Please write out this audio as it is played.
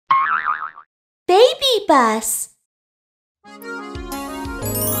BabyBus.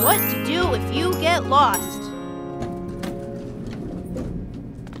 What to do if you get lost?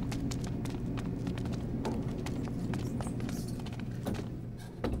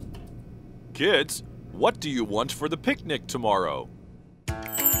 Kids, what do you want for the picnic tomorrow?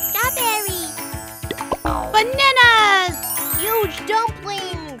 Strawberries! Bananas! Huge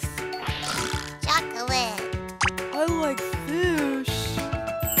dumplings! Chocolate! I like fish.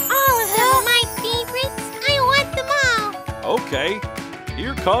 All of them are my favorites. I want them all. Okay,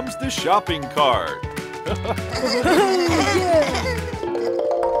 here comes the shopping cart.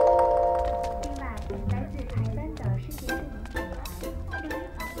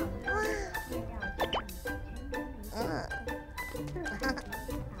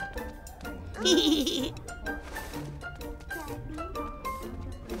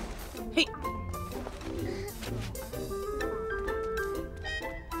 Hey.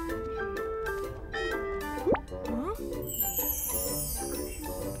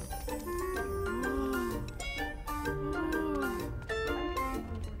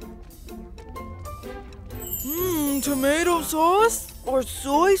 Tomato sauce? Or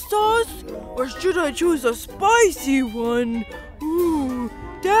soy sauce? Or should I choose a spicy one? Ooh,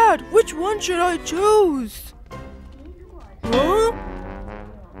 Dad, which one should I choose? Huh?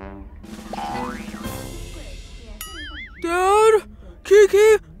 Dad?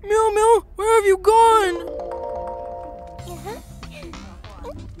 Kiki? Meow Meow, where have you gone?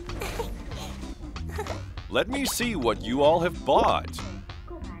 Let me see what you all have bought.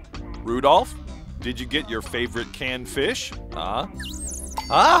 Rudolph, did you get your favorite canned fish? Huh?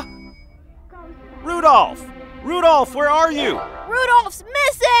 Rudolph! Rudolph, where are you? Rudolph's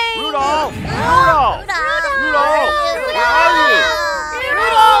missing! Rudolph! Rudolph! Rudolph! Where are you?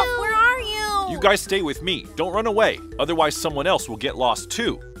 Rudolph, where are you? You guys stay with me. Don't run away. Otherwise, someone else will get lost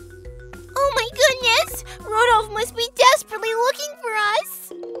too. Oh my goodness! Rudolph must be desperately looking for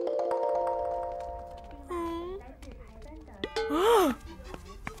us.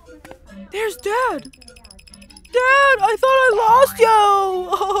 There's Dad! Dad, I thought I lost you!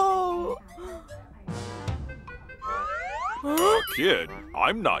 Oh. Huh? Kid,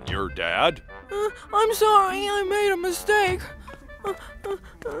 I'm not your dad. I'm sorry, I made a mistake.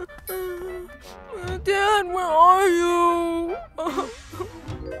 Dad, where are you?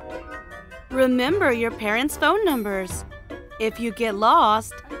 Remember your parents' phone numbers. If you get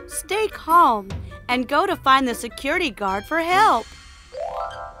lost, stay calm and go to find the security guard for help.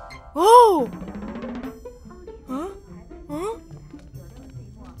 Oh! Huh? Huh?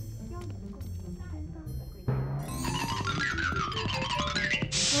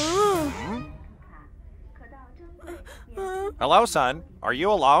 Hello, son. Are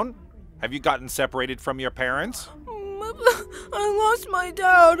you alone? Have you gotten separated from your parents? I lost my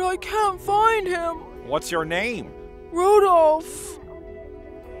dad. I can't find him. What's your name? Rudolph.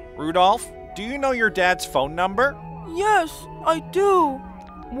 Rudolph, do you know your dad's phone number? Yes, I do.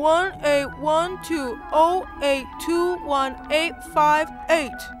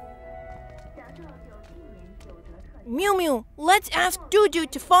 1-812-082-1858. Mew Mew, let's ask Dudu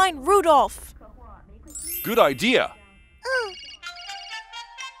to find Rudolph. Good idea.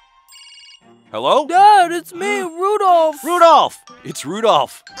 Hello? Dad, it's me, Rudolph. Rudolph! It's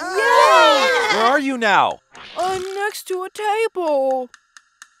Rudolph. Yay! Where are you now? Next to a table.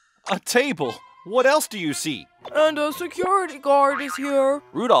 A table? What else do you see? And a security guard is here.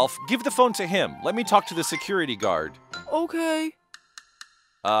 Rudolph, give the phone to him. Let me talk to the security guard. Okay.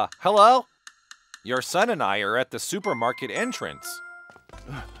 Hello? Your son and I are at the supermarket entrance.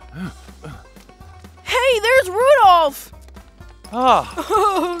 Hey, there's Rudolph! Ah,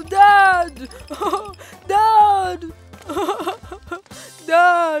 Oh, Dad! Dad!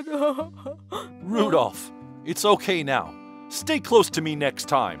 Dad! Rudolph, it's okay now. Stay close to me next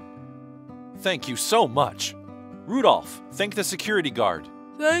time. Thank you so much. Rudolph, thank the security guard.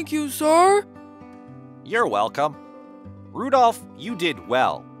 Thank you, sir. You're welcome. Rudolph, you did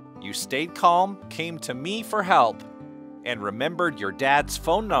well. You stayed calm, came to me for help, and remembered your dad's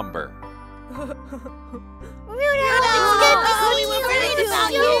phone number. Rudolph, it's good to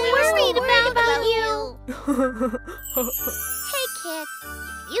see you. Worried about you. Hey kids,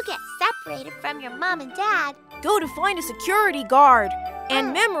 if you get separated from your mom and dad, Go to find a security guard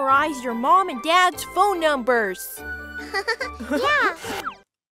and memorize your mom and dad's phone numbers. yeah.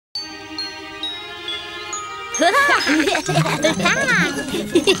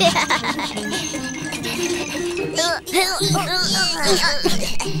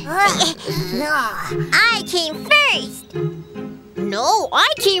 I came first. No, I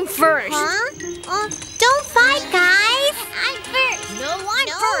came first. Huh? Don't fight, guys. I'm first. No, I'm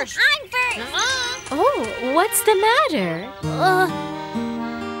No, first. first. I'm first. Oh, what's the matter?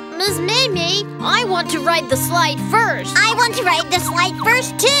 Miss Mamie, I want to ride the slide first. I want to ride the slide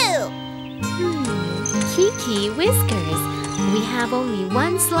first, too. Kiki, Whiskers, we have only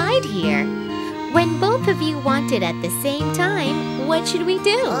one slide here. When both of you want it at the same time, what should we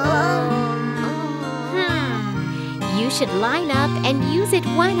do? You should line up and use it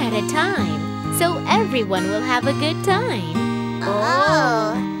one at a time, so everyone will have a good time.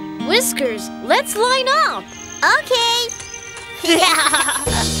 Whiskers, let's line up. Okay.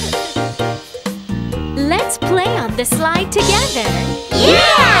 Let's play on the slide together.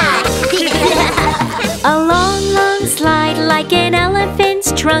 Yeah! A long, long slide like an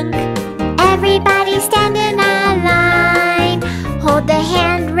elephant's trunk. Everybody stand in a line. Hold the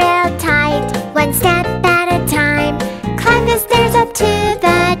handrail tight, one step at a time. Climb the stairs up to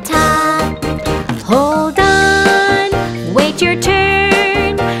the top. Hold on, wait your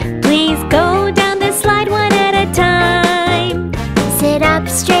turn. Please go down the slide one at a time. Sit up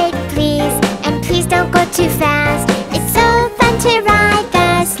straight, please, and please don't go too fast. It's so fun to ride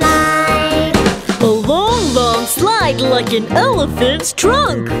the slide. A long, long slide like an elephant's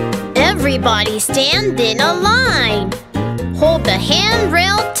trunk. Everybody stand in a line. Hold the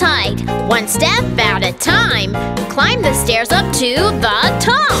handrail tight, one step at a time. Climb the stairs up to the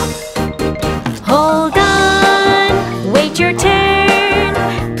top. Hold on, wait your turn.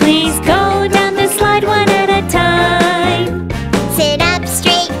 Please go down the slide one at a time. Sit up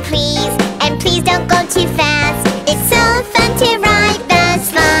straight, please, and please don't go too fast. It's so fun to ride the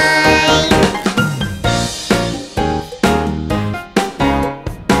slide.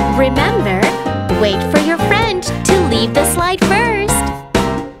 Remember, wait for your friend to leave the slide first.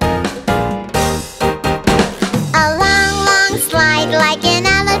 A long, long slide like an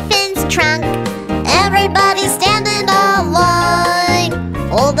elephant's trunk. Everybody stand in a line.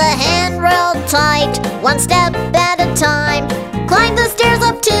 Hold the handrail tight, one step at a time. Climb the stairs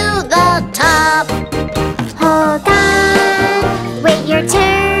up to the top. Hold on, wait your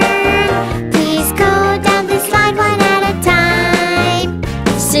turn. Please go down the slide one at a time.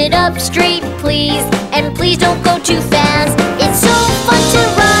 Sit up straight, please, and please don't go too fast. It's so fun to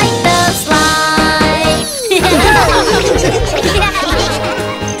ride the slide.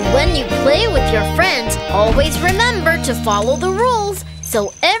 When you play with your friends, always remember to follow the rules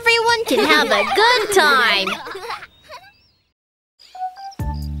so everyone can have a good time.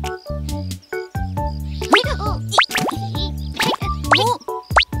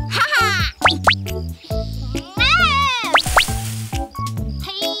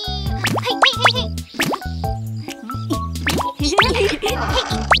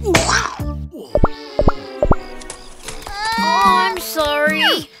 I'm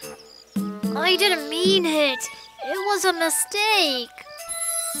sorry. I didn't mean it. It was a mistake.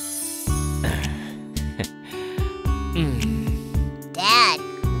 Dad,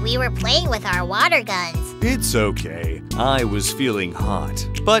 we were playing with our water guns. It's okay. I was feeling hot,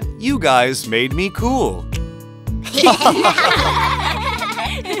 but you guys made me cool.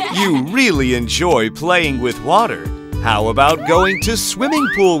 You really enjoy playing with water. How about going to swimming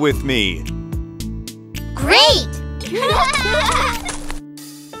pool with me? Great!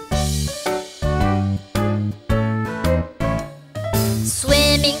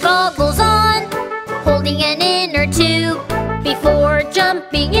 Swimming goggles on, holding an inner tube. Before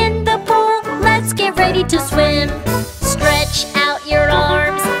jumping in the pool, let's get ready to swim. Stretch out your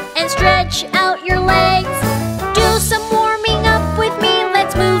arms and stretch out your legs. Do some warming up with me,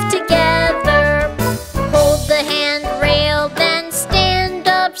 let's move together. Hold the handrail, then stand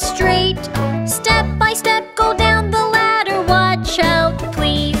up straight. Step by step, go down the ladder, watch out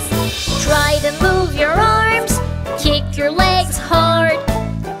please. Try to move your arms, kick your legs hard.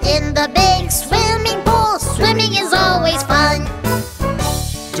 In the big swimming pool, swimming is always fun.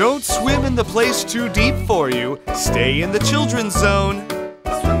 Don't swim in the place too deep for you. Stay in the children's zone.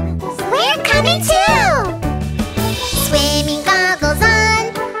 We're coming too! Swimming goggles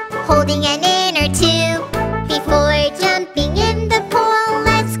on, holding an inner tube. Before jumping in the pool,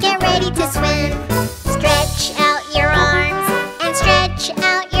 let's get ready to swim. Stretch out your arms and stretch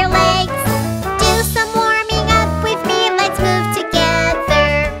out your legs. Do some warming up with me, let's move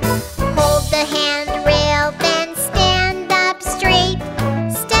together. Hold the handrail, then stand up straight.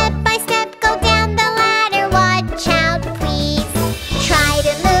 Step by step, go down the ladder, watch out please.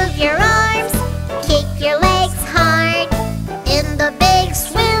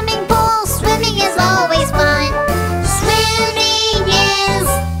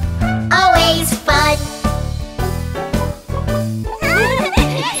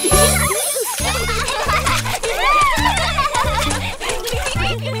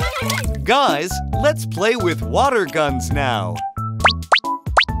 Guys, let's play with water guns now.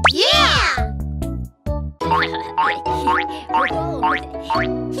 Yeah!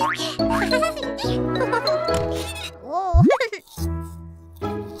 Whoa.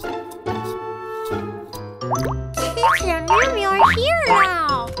 Kiki and Mimi are here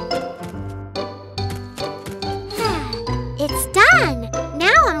now. It's done.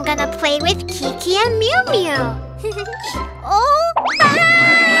 Now I'm gonna play with Kiki and Mew Mew. Oh! Ah!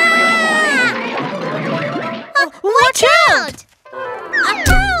 Watch out!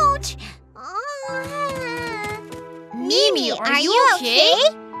 Ouch! Mimi, are you okay?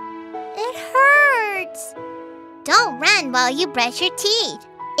 It hurts. Don't run while you brush your teeth.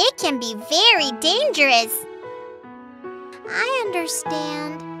 It can be very dangerous. I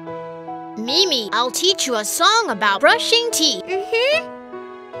understand. Mimi, I'll teach you a song about brushing teeth.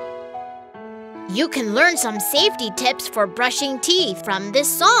 You can learn some safety tips for brushing teeth from this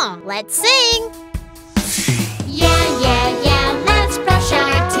song. Let's sing! Yeah, yeah, yeah, let's brush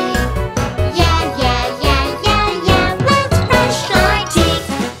our teeth. Yeah, yeah, yeah, yeah, yeah, let's brush our teeth.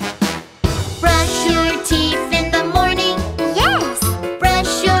 Brush your teeth in the morning. Yes.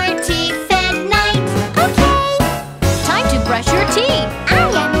 Brush your teeth at night. Okay. Time to brush your teeth.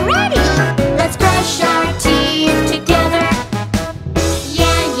 I am ready. Let's brush our teeth together.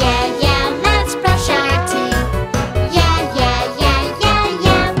 Yeah, yeah, yeah, let's brush our teeth. Yeah, yeah, yeah, yeah,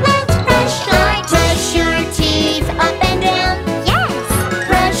 yeah, let's brush our teeth. Brush your teeth up and down. Yes.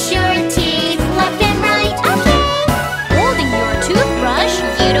 Brush your teeth left and right. Okay. Holding your toothbrush.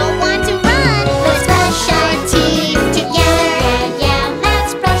 You don't want to run. Let's brush our teeth together. Yeah, yeah,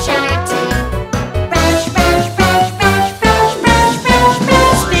 let's brush our teeth. Brush, brush, brush, brush, brush, brush, brush,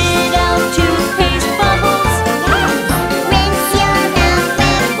 brush. Spit out toothpaste bubbles. Rinse your mouth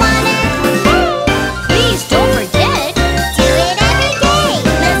with water. Please don't forget. Do it every day.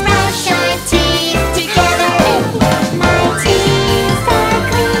 Let's brush our teeth together. My teeth are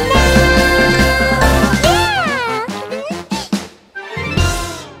clean now.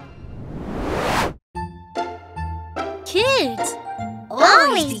 Kids,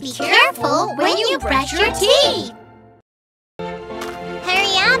 Always be careful when you brush your teeth.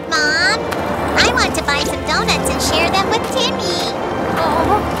 Hurry up, Mom. I want to buy some donuts and share them with Timmy.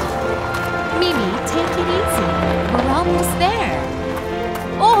 Mimi, take it easy. We're almost there.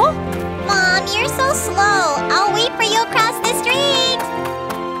 Oh, Mom, you're so slow. I'll wait for you across the street.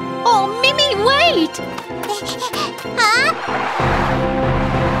 oh, Mimi, wait! Huh?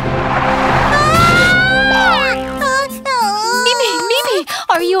 Mimi,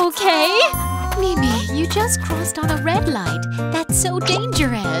 are you okay? Mimi, you just crossed on a red light. That's so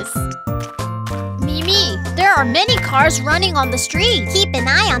dangerous. Mimi, there are many cars running on the street. Keep an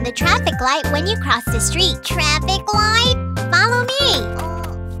eye on the traffic light when you cross the street. Traffic light? Follow me.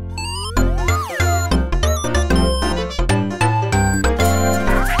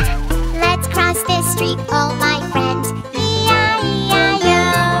 Let's cross this street, oh my friends.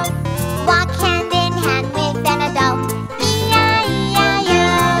 E-I-E-I-O. Walk hand in hand with an adult.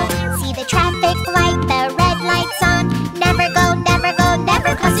 E-I-E-I-O. See the traffic light, the red light's on. Never go, never go,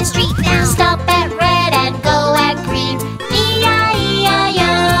 never cross the street now. Stop at red and go at green. E-I-E-I-O.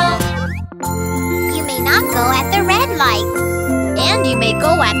 You may not go at the red light. And you may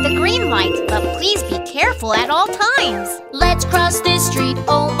go at the green light, but please be careful at all times. Let's cross this street,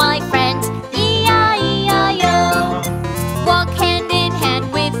 oh my friends. E-I-E-I-O. Walk hand in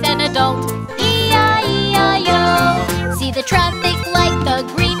hand with an adult. E-I-E-I-O. See the traffic light, the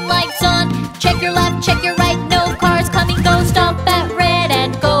green light's on. Check your left, check your right, no cars coming, go. Stop at red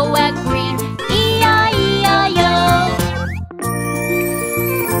and go at green. E-I-E-I-O.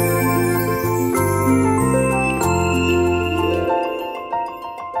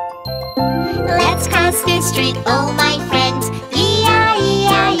 Let's cross this street, oh my friends.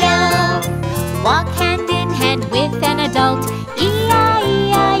 E-I-E-I-O. Walk hand in hand with an adult.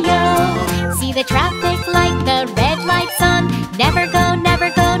 E-I-E-I-O. See the traffic light, the red light's on. Never go, never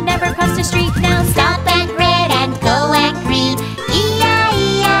go, never cross the street now. Stop at red and go at green.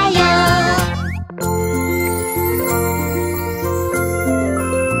 E-I-E-I-O.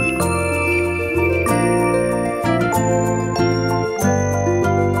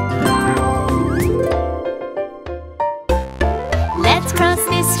 Let's cross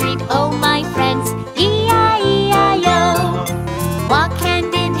this street, oh my friends. E-I-E-I-O. Walk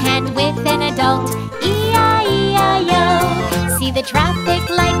hand in hand with an adult. E-I-E-I-O. See the traffic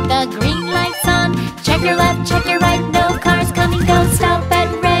light, the green light's on. Check your left, check your right, no cars coming, go. Stop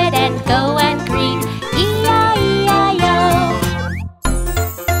at red and go at green. E-I-E-I-O.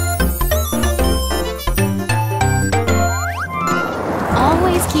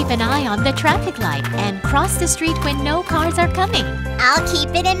 Always keep keep an eye on the traffic light and cross the street when no cars are coming. I'll keep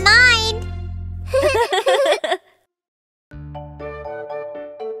it in mind.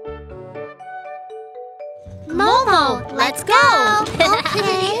 Momo, let's go.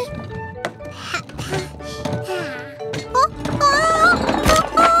 Okay.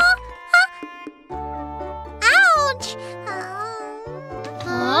 Ouch!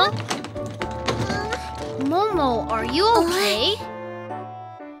 Huh? Momo, are you okay?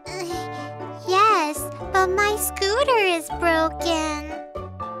 Yes, but my scooter is broken.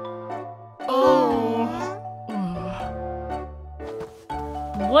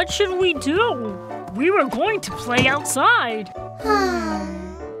 What should we do? We were going to play outside.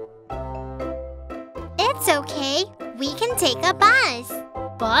 It's okay. We can take a bus.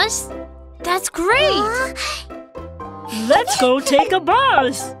 Bus? That's great! Let's go take a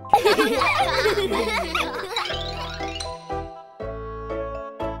bus.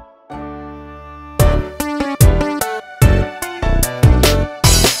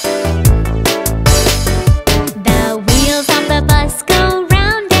 The wheels on the bus go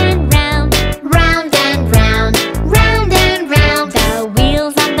round and round, Round and round, round and round. the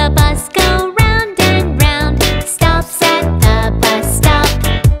wheels on the bus go round and round, stops at the bus stop.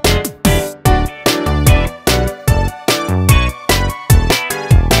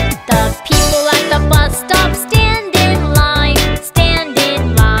 The people at the bus stop stand in line, stand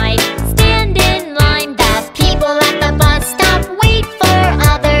in line, stand in line. The people at the bus stop wait for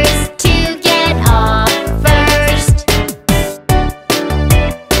others to get off first.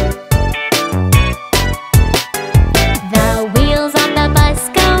 The wheels on the bus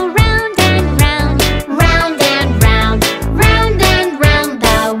go round and round, Round and round, round and round.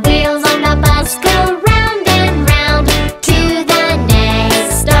 The wheels on the bus go round and round to the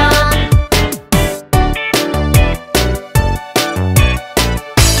next stop.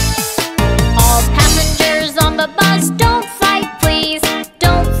 All passengers on the bus, don't fight please,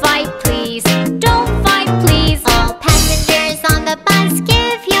 don't fight please, don't fight please. All passengers on the bus,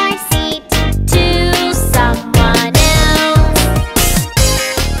 give your seat To someone else.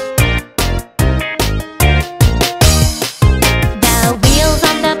 the wheels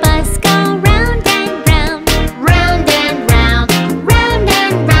on the bus go round and round, round and round, round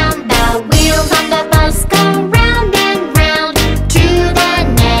and round. The wheels on the bus go round and round to the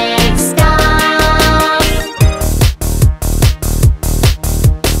next stop.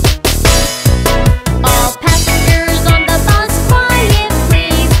 All passengers on the bus, quiet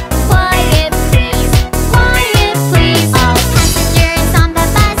please, quiet please, quiet please. All passengers on the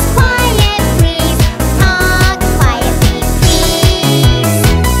bus, quiet please. Talk quietly, please.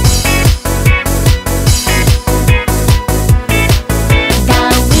 the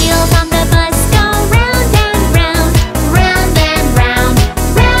wheels on the bus go round and round, Round and round,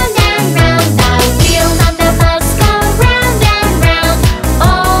 round and round. The wheels on the bus go round and round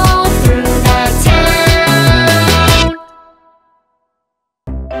all through the town.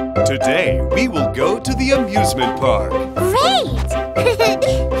 Today, we will go to the amusement park.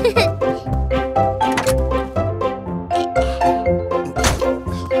 Great!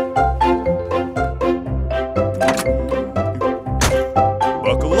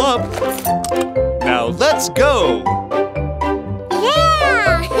 Buckle up. Now let's go.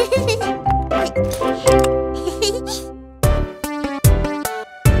 Yeah!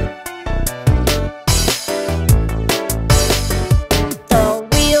 The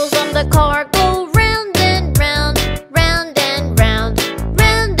wheels on the car go round and round, round and round,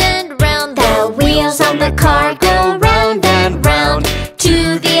 round and round. The wheels on the car go round and round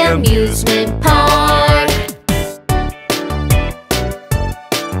to the amusement park.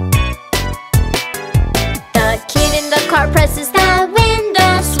 The kid in the car presses the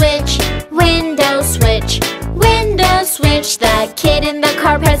window switch, window switch, window switch. The kid in the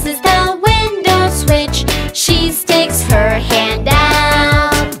car presses the window switch. She sticks her hand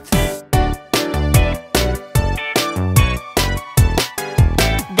out.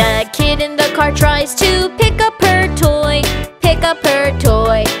 The kid in the car tries to pick up her toy, pick up her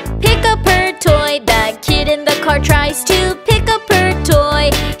toy, pick up her toy. The kid in the car tries to pick up her toy.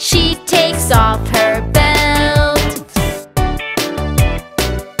 She takes off her belt.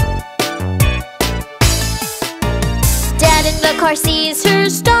 Dad in the car sees her,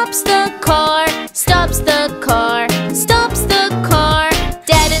 stops the car, stops the car, stops the car.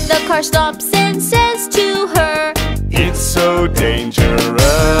 Dad in the car stops and says to her, It's so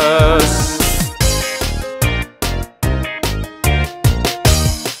dangerous.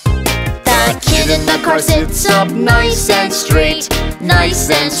 the kid in the car sits up nice and straight, nice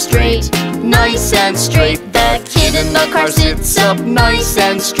and straight, nice and straight. The kid kid in the car sits up nice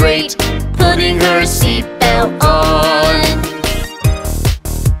and straight, putting her seatbelt on.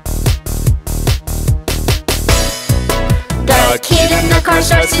 The kid in the car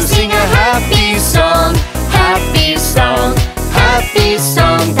starts to sing a happy song, happy song, happy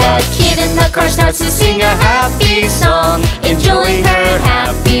song. The kid in the car starts to sing a happy song, enjoying her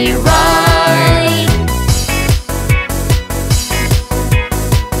happy ride.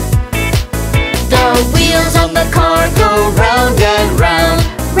 The wheels on the car go round and round,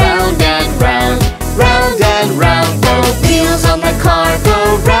 round and round, round and round. The wheels on the car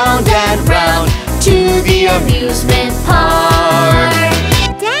go round and round to the amusement park.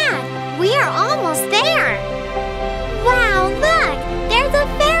 Dad, we are almost there. Wow, look! There's a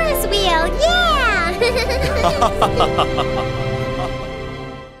Ferris wheel! Yeah!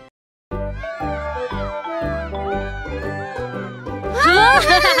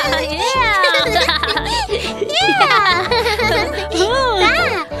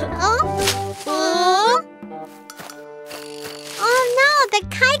 Oh no, the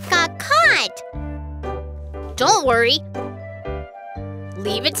kite got caught! Don't worry.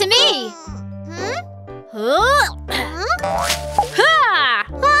 Leave it to me. Ha!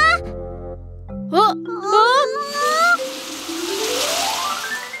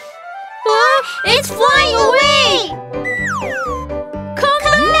 It's flying away! Come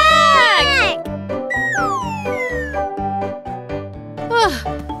back!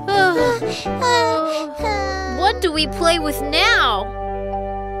 What do we play with now?